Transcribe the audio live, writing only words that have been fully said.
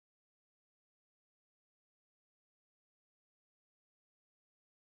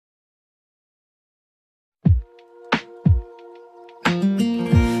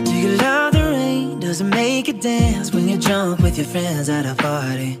does it make you dance when you're drunk with your friends at a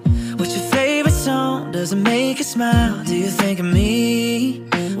party? What's your favorite song? Does it make you smile? Do you think of me?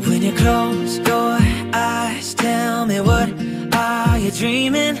 When you close your eyes, tell me what are you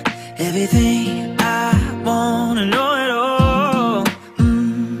dreaming? Everything I wanna know it all.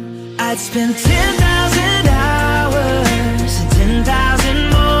 I'd spend 10,000 hours and 10,000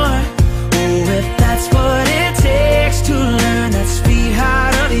 more. Oh, if that's what it takes to learn that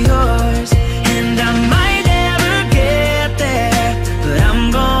sweetheart of yours. And I might never get there, but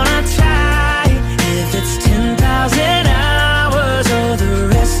I'm gonna try. If it's 10,000 hours or the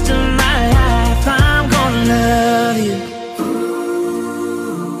rest of my life, I'm gonna love you.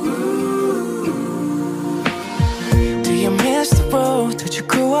 Do you miss the road that you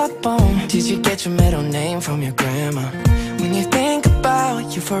grew up on? Did you get your middle name from your grandma? When you think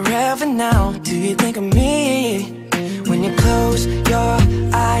about you forever now, do you think of me? When you close your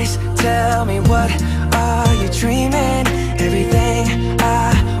eyes, tell me what are you dreaming? Everything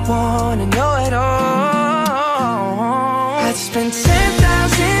I wanna know it all. I'd spend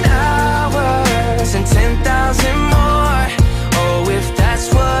 10,000 hours and 10,000 more. Oh, if that's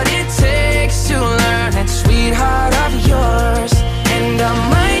what it takes to learn that sweetheart of yours. And I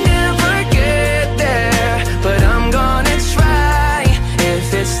might never get there, but I'm gonna try.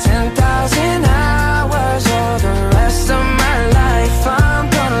 If it's 10,000 hours or the rest of my life, I'm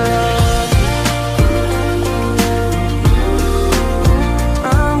gonna love you.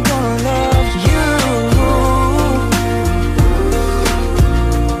 I'm gonna love you.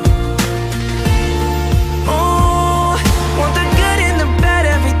 Oh, want the good and the bad,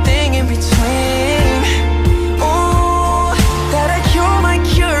 everything in between. Oh, that'll cure my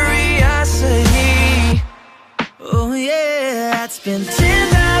curiosity. Oh yeah, it's been